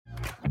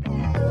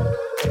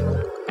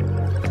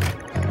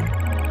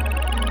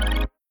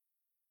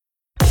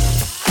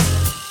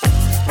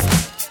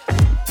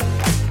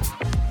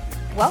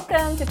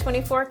Welcome to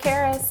 24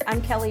 Karis.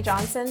 I'm Kelly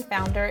Johnson,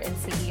 founder and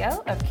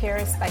CEO of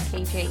Karis by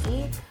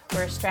KJE.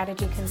 We're a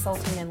strategy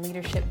consulting and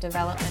leadership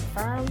development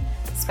firm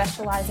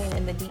specializing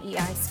in the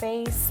DEI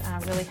space,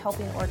 really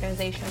helping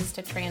organizations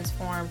to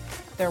transform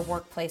their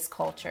workplace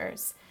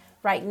cultures.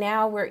 Right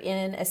now, we're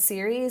in a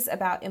series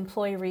about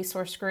employee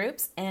resource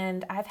groups,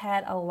 and I've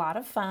had a lot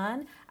of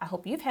fun. I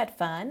hope you've had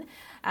fun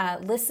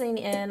listening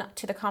in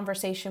to the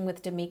conversation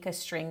with Damika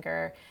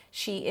Stringer.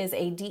 She is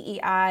a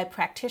DEI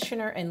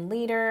practitioner and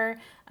leader,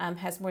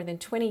 has more than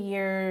 20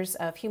 years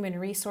of human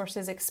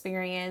resources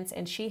experience,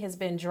 and she has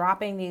been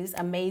dropping these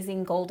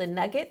amazing golden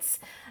nuggets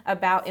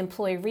about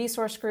employee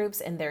resource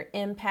groups and their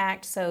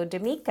impact. So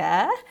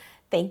Damika,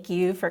 thank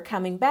you for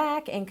coming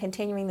back and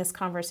continuing this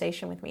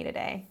conversation with me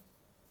today.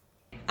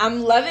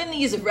 I'm loving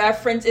these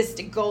references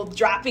to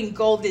dropping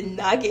golden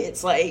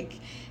nuggets. Like,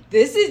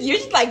 you're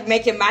just like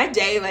making my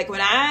day. Like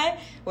when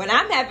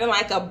I'm having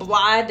like a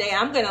blah day,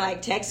 I'm gonna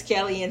like text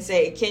Kelly and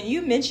say, "Can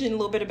you mention a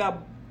little bit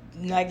about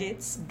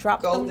nuggets?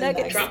 Drop golden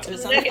nuggets or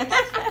something."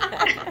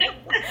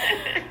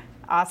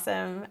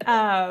 Awesome.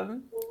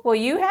 Well,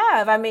 you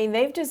have. I mean,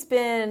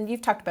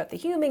 you've talked about the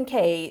human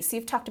case.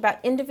 You've talked about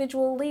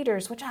individual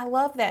leaders, which I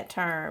love that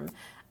term.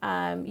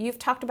 You've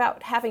talked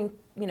about having,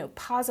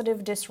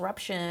 positive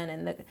disruption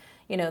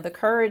and the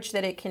courage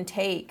that it can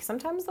take,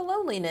 sometimes the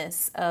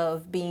loneliness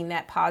of being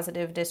that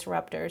positive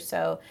disruptor.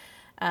 So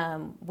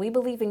we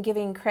believe in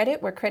giving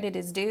credit where credit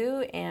is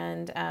due,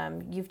 and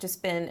you've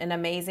just been an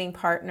amazing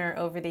partner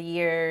over the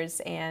years,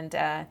 and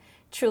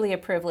truly a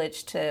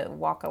privilege to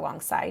walk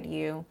alongside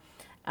you.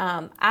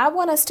 I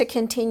want us to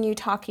continue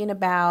talking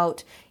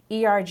about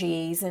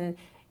ERGs and,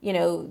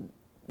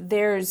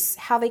 there's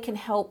how they can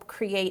help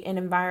create an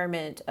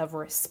environment of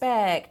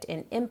respect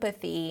and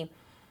empathy.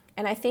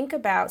 And I think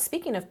about,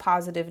 speaking of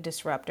positive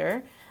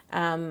disruptor,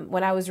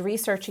 when I was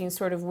researching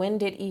sort of when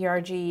did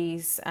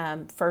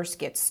ERGs first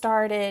get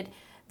started,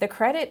 the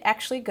credit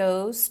actually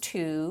goes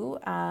to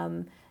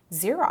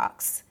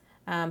Xerox.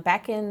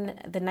 Back in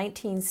the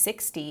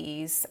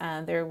 1960s,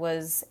 there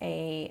was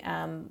a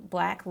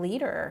Black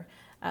leader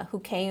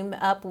who came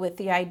up with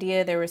the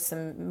idea. There was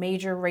some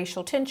major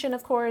racial tension,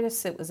 of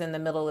course. It was in the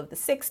middle of the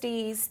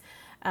 60s.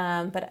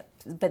 But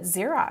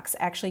Xerox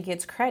actually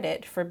gets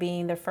credit for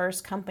being the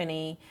first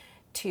company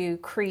to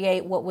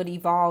create what would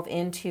evolve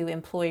into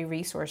employee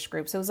resource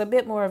groups. It was a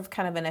bit more of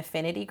kind of an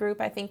affinity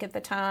group, I think, at the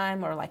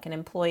time, or like an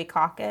employee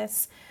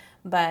caucus.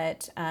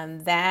 But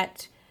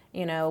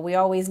we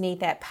always need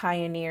that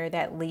pioneer,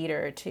 that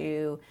leader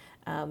to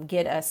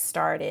get us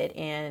started,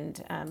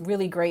 and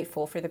really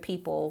grateful for the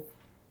people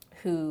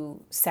who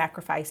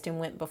sacrificed and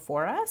went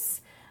before us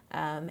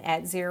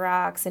at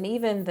Xerox, and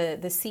even the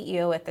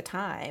CEO at the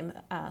time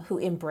who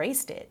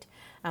embraced it,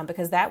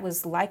 because that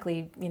was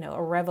likely,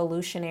 a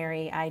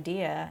revolutionary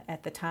idea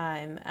at the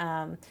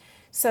time.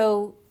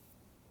 So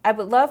I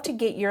would love to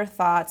get your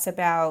thoughts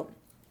about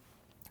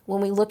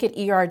when we look at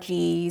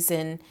ERGs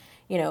and,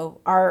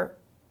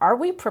 are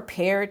we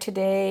prepared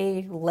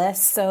today,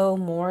 less so,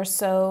 more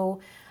so,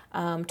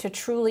 to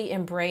truly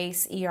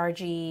embrace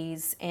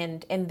ERGs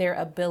and their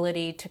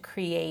ability to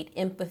create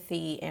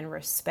empathy and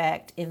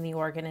respect in the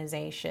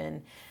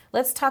organization?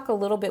 Let's talk a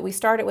little bit. We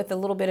started with a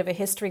little bit of a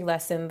history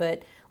lesson,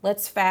 but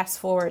let's fast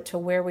forward to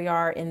where we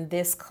are in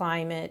this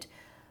climate,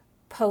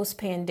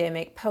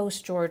 post-pandemic,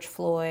 post-George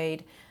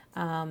Floyd.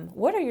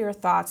 What are your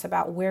thoughts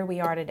about where we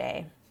are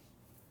today?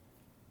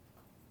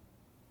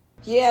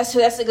 Yeah, so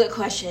that's a good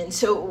question.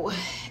 So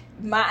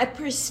my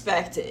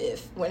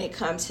perspective when it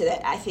comes to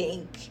that, I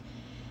think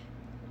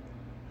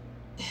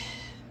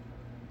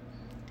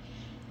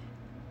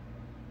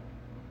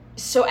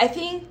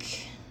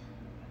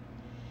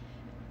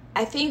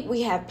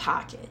we have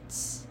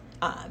pockets,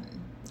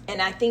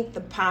 and I think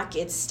the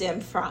pockets stem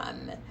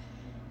from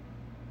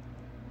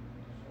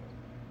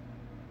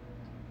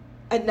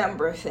a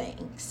number of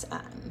things.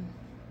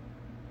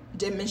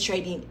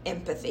 Demonstrating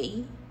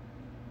empathy,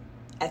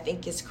 I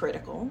think, is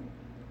critical.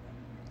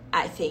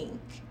 I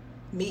think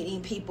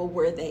meeting people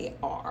where they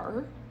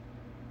are,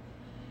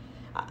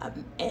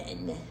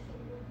 and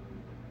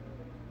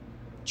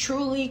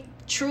truly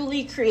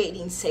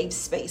creating safe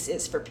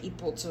spaces for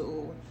people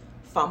to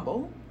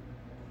fumble.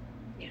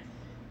 Yeah.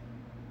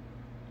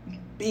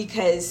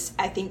 Because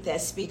I think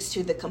that speaks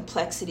to the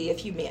complexity of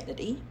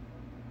humanity,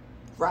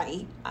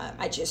 right?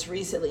 I just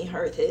recently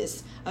heard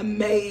this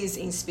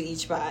amazing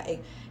speech by,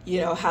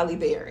 Halle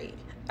Berry.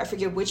 I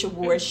forget which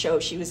award show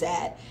she was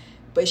at,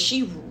 but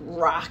she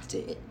rocked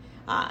it.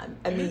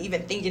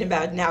 Even thinking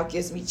about it now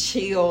gives me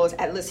chills.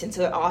 I listen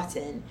to it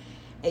often.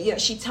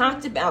 And, she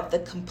talked about the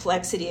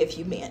complexity of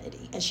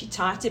humanity, and she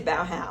talked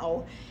about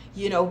how,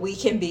 we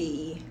can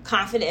be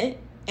confident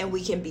and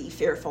we can be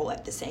fearful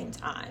at the same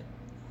time.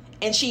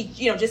 And she,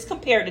 just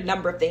compared a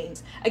number of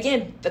things.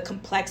 Again, the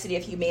complexity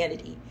of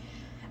humanity.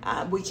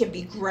 We can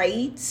be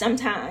great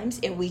sometimes,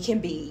 and we can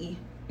be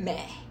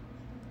meh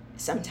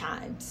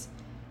sometimes.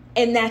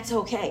 And that's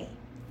okay.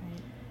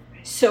 Right.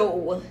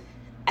 So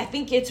I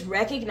think it's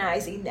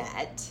recognizing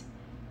that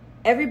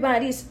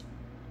everybody's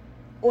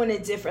on a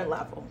different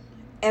level.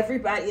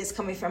 everybody is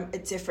coming from a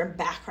different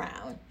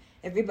background.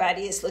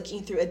 Everybody is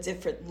looking through a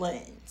different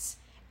lens.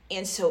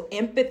 And so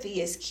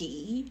empathy is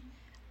key.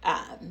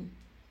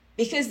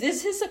 Because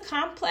this is a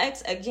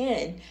complex,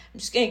 again, I'm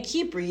just going to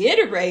keep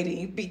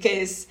reiterating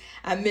because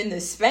I'm in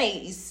the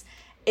space.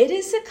 It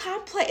is a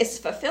complex, it's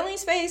a fulfilling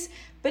space,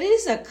 but it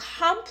is a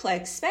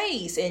complex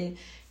space. And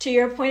to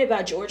your point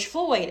about George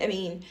Floyd, I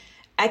mean,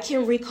 I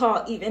can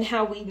recall even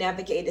how we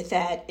navigated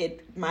that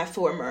at my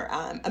former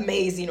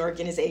amazing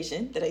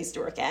organization that I used to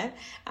work at.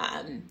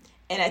 And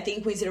I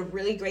think we did a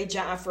really great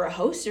job for a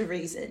host of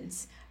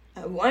reasons.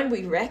 One,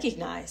 we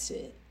recognized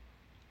it.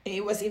 And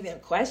it wasn't even a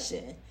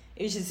question.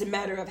 It was just a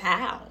matter of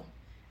how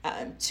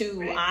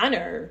to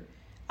honor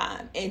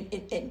and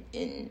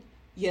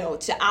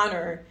to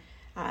honor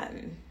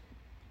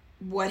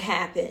what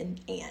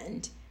happened,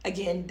 and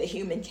again the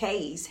human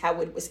case,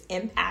 how it was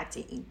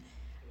impacting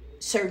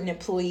certain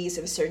employees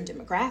of a certain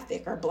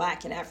demographic, or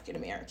Black and African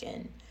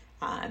American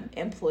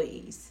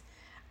employees.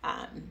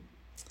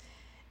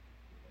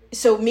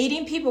 So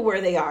meeting people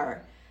where they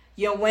are,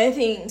 one of the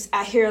things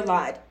I hear a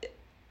lot,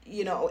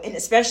 and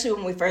especially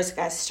when we first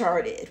got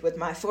started with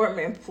my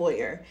former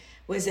employer,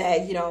 was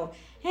that,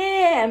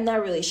 hey, I'm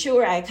not really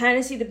sure. I kind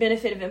of see the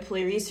benefit of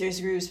employee resource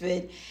groups,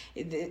 but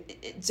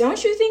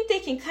don't you think they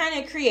can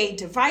kind of create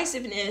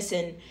divisiveness?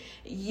 And,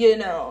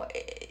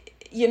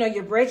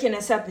 you're breaking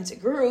us up into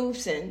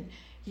groups, and,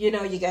 you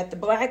got the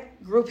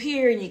Black group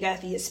here, and you got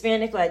the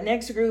Hispanic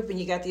Latinx group, and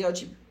you got the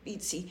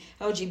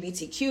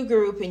LGBTQ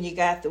group, and you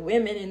got the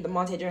women and the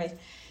multi-generational.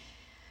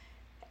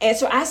 And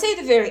so I say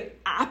the very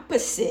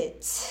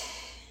opposite,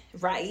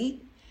 right?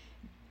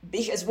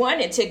 Because one,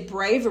 it took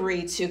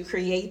bravery to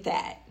create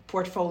that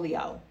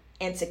portfolio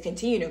and to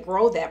continue to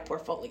grow that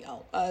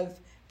portfolio of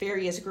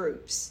various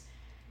groups,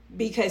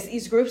 because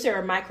these groups are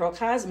a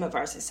microcosm of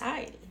our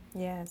society.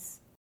 Yes.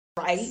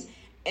 Right?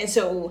 And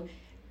so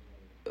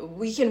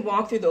we can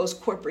walk through those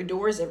corporate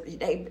doors every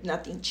day, but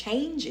nothing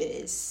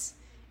changes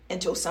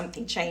until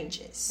something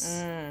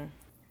changes.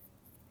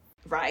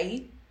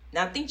 Right?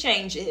 Nothing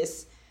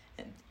changes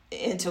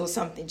until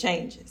something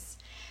changes.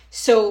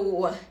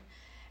 So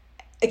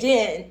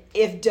again,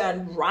 if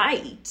done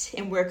right,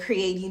 and we're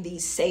creating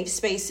these safe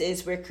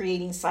spaces, we're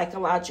creating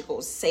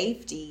psychological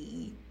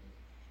safety,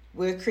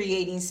 we're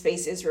creating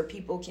spaces where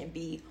people can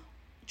be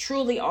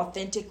truly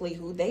authentically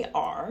who they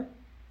are.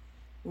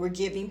 We're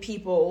giving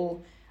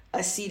people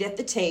a seat at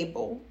the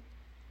table.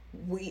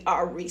 We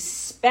are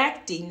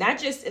respecting not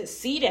just a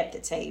seat at the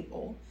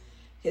table,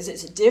 because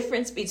there's a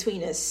difference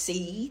between a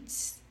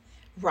seat,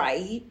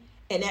 right,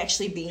 and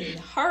actually being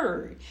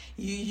heard.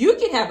 You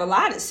can have a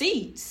lot of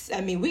seats.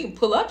 I mean, we can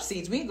pull up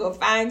seats. We can go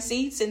find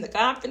seats in the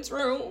conference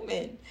room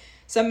and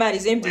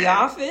somebody's empty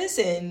office,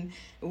 and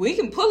we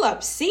can pull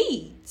up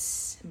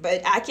seats.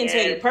 But I can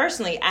tell you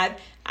personally,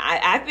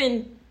 I've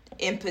been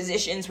in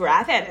positions where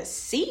I've had a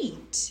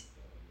seat,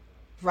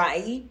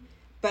 right?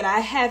 But I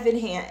haven't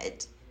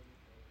had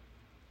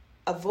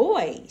a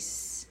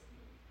voice.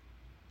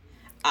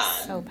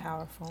 So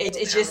powerful.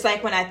 It's just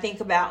like when I think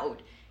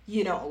about,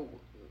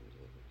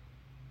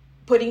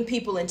 putting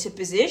people into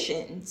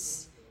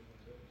positions,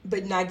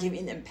 but not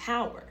giving them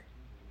power.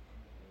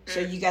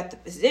 So you got the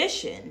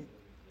position,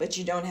 but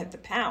you don't have the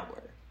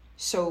power.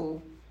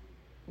 So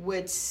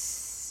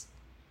what's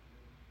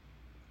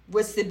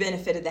the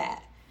benefit of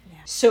that? Yeah.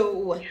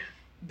 So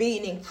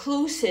being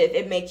inclusive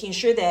and making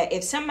sure that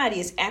if somebody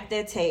is at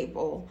that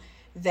table,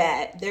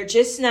 that they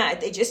just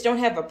don't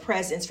have a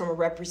presence from a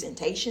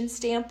representation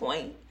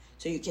standpoint.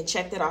 So you can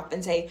check that off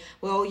and say,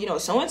 well,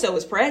 so-and-so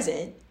was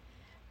present,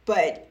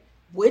 but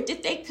what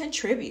did they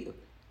contribute?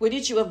 What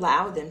did you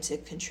allow them to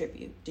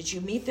contribute? Did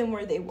you meet them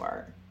where they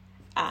were?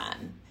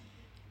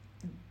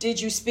 Did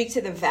you speak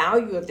to the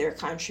value of their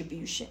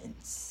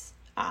contributions?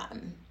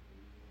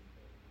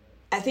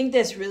 I think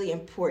that's really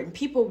important.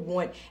 People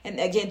want, and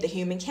again, the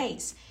human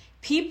case,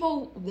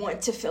 people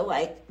want to feel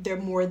like they're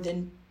more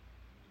than,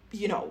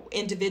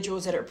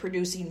 individuals that are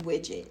producing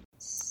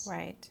widgets.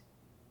 Right.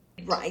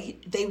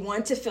 Right. They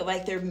want to feel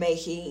like they're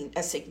making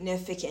a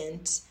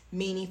significant,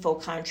 meaningful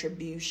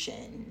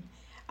contribution,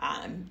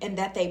 and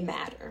that they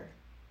matter,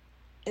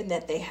 and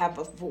that they have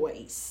a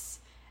voice,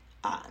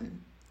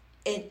 and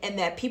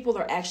that people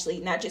are actually,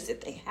 not just that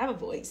they have a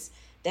voice,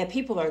 that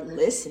people are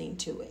listening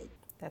to it.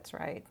 That's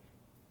right.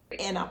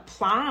 And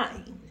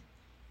applying,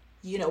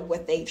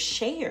 what they've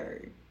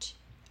shared,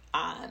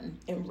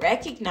 and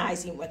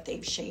recognizing what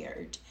they've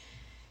shared.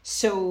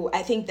 So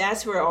I think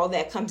that's where all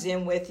that comes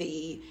in with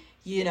the,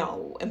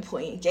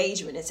 employee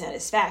engagement and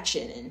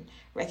satisfaction and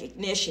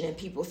recognition and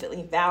people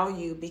feeling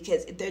value,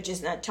 because they're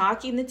just not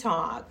talking the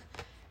talk,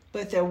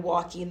 but they're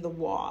walking the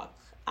walk.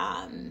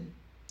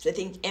 So I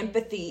think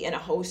empathy and a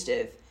host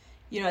of,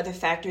 other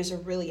factors are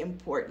really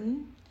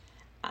important.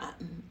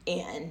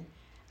 And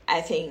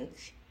I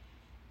think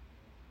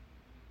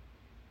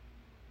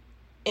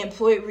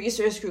employee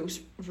resource groups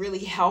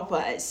really help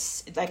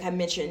us. Like I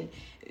mentioned,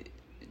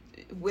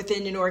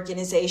 within an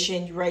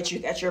organization, right, you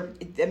got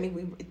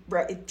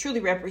it truly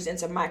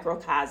represents a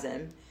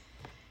microcosm.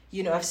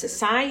 of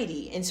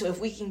society. And so if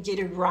we can get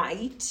it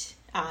right,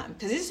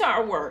 because this is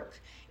our work,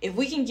 if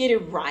we can get it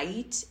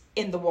right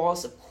in the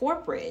walls of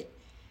corporate,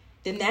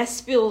 then that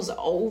spills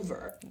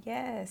over,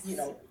 Yes.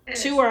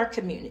 to our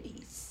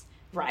communities,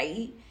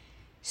 right?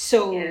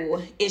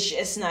 So it's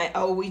just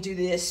not, we do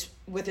this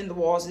within the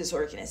walls of this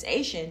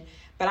organization,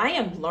 but I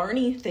am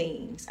learning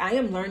things. I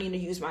am learning to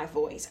use my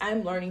voice. I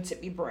am learning to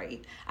be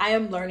brave. I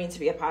am learning to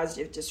be a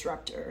positive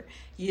disruptor.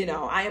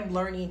 I am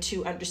learning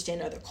to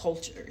understand other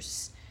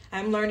cultures.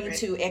 I'm learning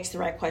to ask the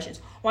right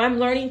questions. Or I'm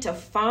learning to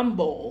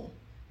fumble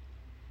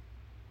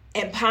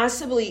and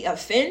possibly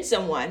offend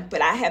someone,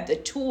 but I have the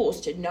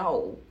tools to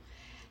know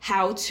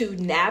how to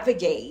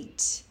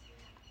navigate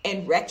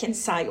and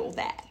reconcile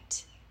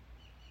that.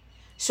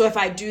 So if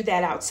I do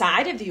that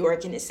outside of the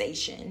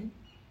organization,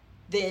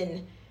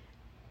 then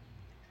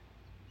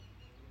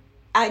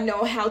I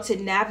know how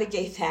to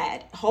navigate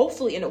that,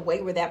 hopefully in a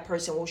way where that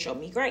person will show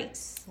me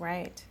grace.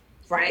 Right.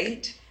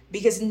 Right?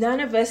 Because none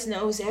of us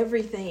knows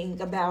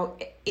everything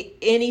about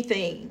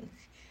anything.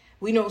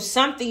 We know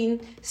some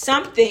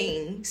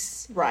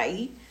things,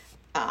 right?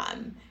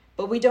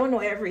 But we don't know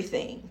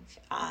everything.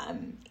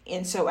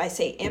 And so I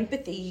say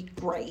empathy,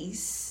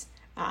 grace,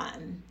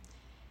 and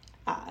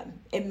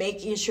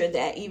making sure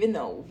that even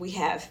though we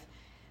have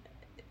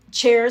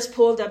chairs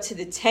pulled up to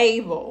the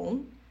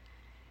table,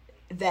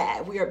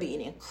 that we are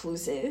being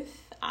inclusive,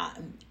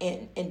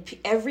 and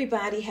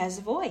everybody has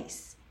a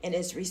voice and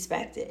is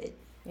respected.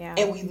 Yeah.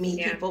 And we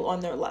meet people on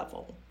their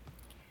level.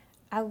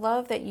 I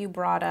love that you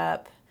brought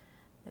up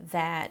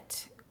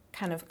that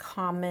kind of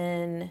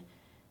common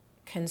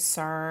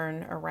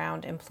concern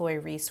around employee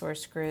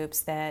resource groups,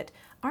 that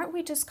aren't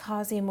we just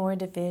causing more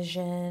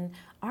division?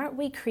 Aren't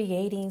we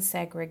creating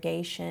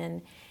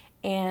segregation?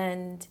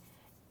 And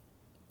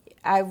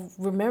I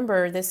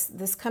remember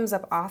this comes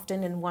up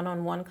often in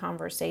one-on-one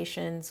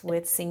conversations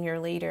with senior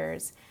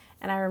leaders.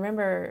 And I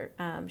remember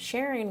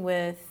sharing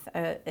with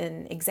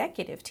an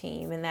executive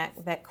team, and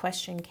that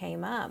question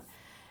came up.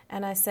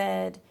 And I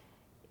said,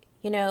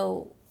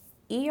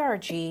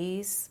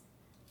 ERGs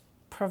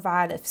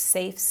provide a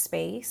safe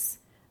space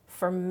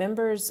for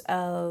members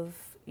of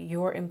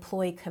your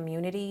employee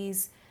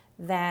communities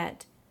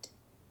that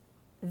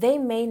they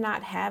may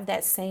not have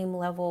that same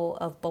level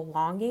of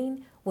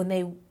belonging when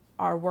they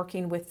are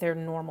working with their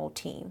normal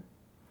team,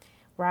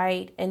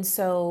 right? And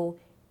so,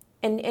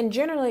 and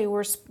generally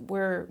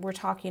we're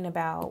talking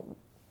about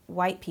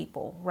white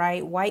people,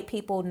 right? White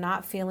people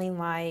not feeling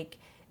like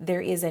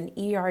there is an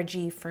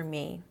ERG for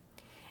me.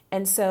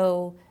 And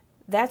so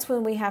that's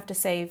when we have to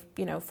say,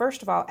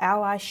 first of all,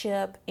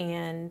 allyship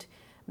and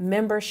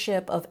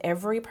membership of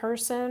every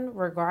person,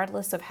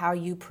 regardless of how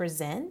you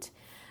present,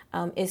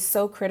 is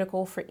so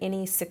critical for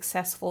any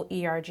successful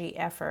ERG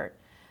effort.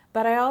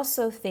 But I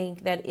also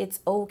think that it's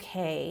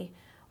okay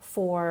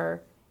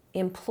for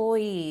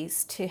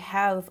employees to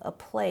have a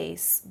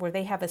place where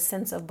they have a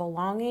sense of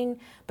belonging,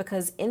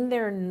 because in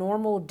their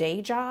normal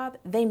day job,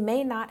 they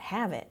may not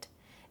have it.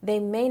 They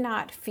may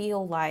not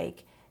feel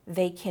like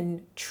they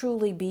can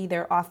truly be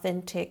their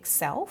authentic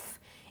self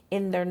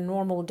in their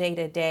normal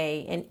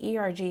day-to-day, and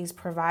ERGs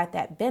provide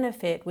that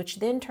benefit, which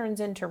then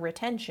turns into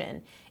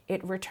retention.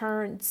 It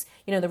returns,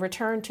 the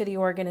return to the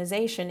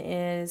organization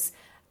is,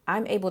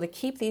 I'm able to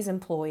keep these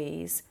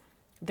employees.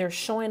 They're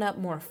showing up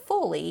more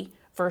fully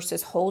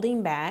versus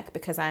holding back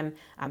because I'm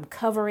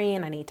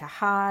covering, I need to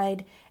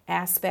hide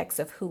aspects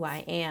of who I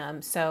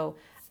am. So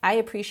I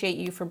appreciate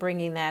you for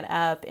bringing that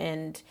up,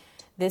 and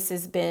this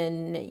has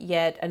been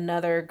yet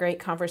another great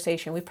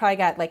conversation. We've probably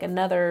got like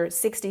another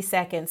 60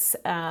 seconds,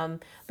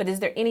 but is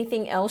there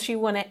anything else you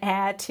want to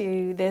add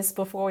to this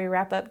before we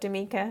wrap up,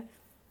 Damika?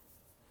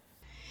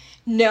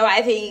 No,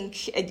 I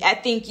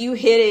think you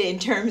hit it in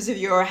terms of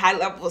your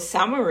high-level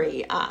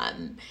summary.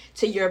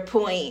 To your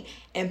point,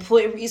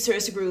 employee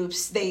resource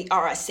groups, they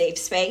are a safe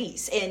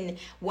space. And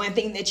one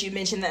thing that you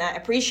mentioned that I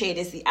appreciate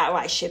is the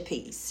allyship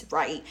piece,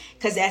 right?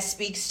 Because that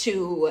speaks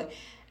to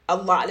a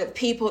lot of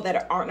people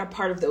that aren't a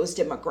part of those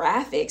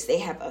demographics. They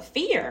have a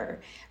fear,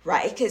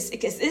 right? Because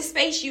this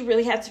space, you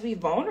really have to be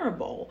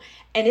vulnerable.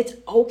 And it's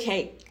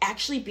okay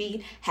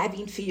actually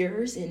having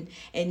fears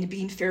and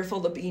being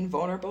fearful of being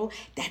vulnerable.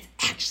 That's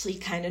actually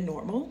kind of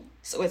normal.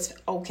 So it's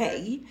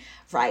okay,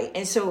 right?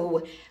 And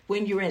so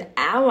when you're an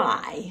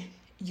ally,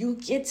 you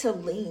get to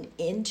lean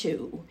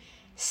into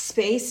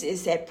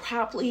spaces that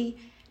probably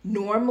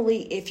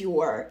normally, if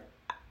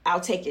I'll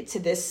take it to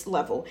this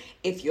level,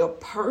 if your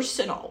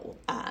personal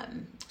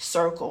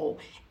circle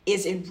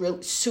isn't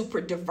real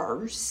super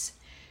diverse,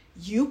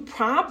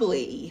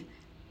 this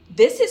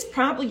is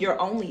probably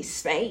your only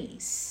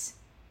space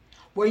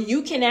where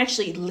you can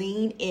actually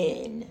lean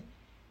in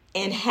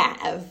and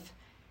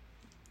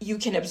you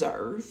can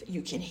observe,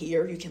 you can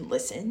hear, you can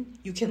listen,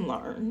 you can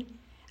learn.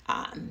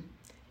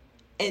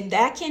 And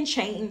that can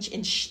change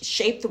and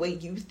shape the way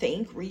you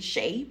think,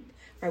 reshape,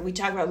 right? We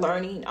talk about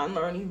learning,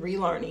 unlearning,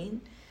 relearning.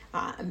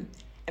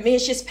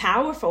 It's just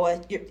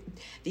powerful.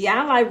 The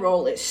ally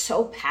role is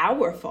so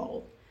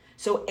powerful.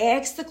 So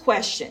ask the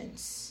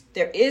questions.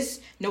 There is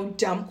no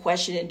dumb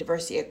question in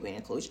diversity, equity, and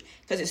inclusion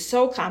because it's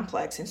so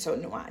complex and so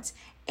nuanced.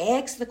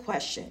 Ask the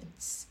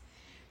questions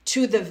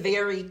to the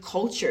very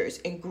cultures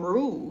and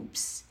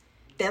groups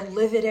that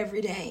live it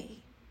every day,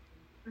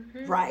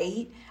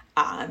 right?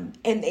 And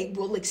they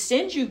will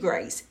extend you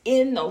grace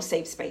in those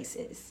safe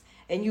spaces.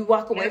 And you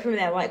walk away from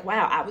that like,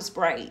 wow, I was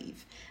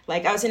brave.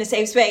 Like I was in a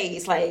safe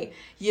space. Like,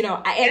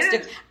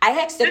 I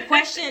asked the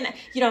question,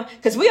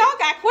 because we all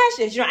got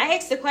questions. I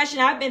asked the question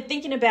I've been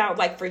thinking about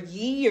like for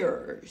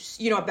years,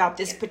 about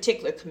this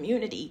particular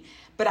community,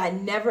 but I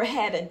never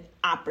had an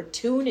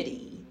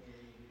opportunity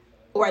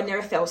or I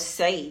never felt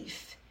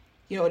safe,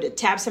 to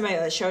tap somebody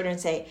on the shoulder and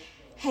say,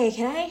 hey,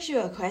 can I ask you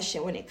a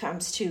question when it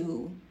comes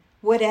to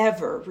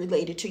whatever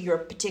related to your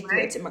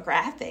particular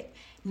demographic?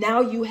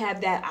 Now you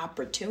have that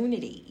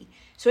opportunity.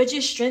 So it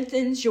just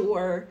strengthens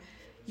your,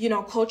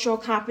 cultural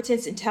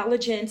competence,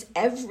 intelligence,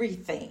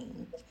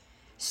 everything.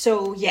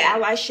 So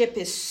allyship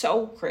is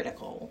so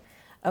critical.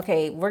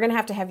 Okay, we're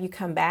going to have you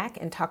come back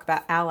and talk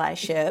about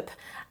allyship.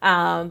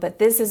 But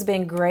this has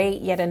been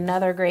great. Yet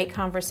another great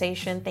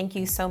conversation. Thank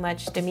you so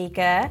much,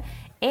 Damika.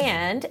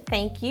 And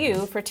thank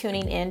you for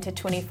tuning in to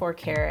 24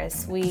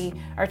 Karas. We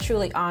are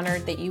truly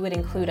honored that you would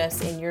include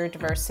us in your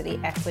diversity,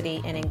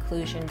 equity, and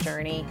inclusion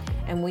journey.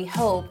 And we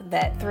hope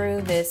that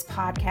through this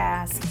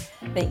podcast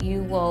that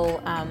you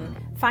will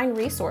find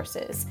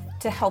resources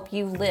to help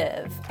you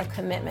live a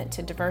commitment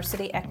to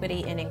diversity,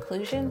 equity, and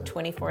inclusion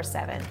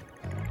 24/7.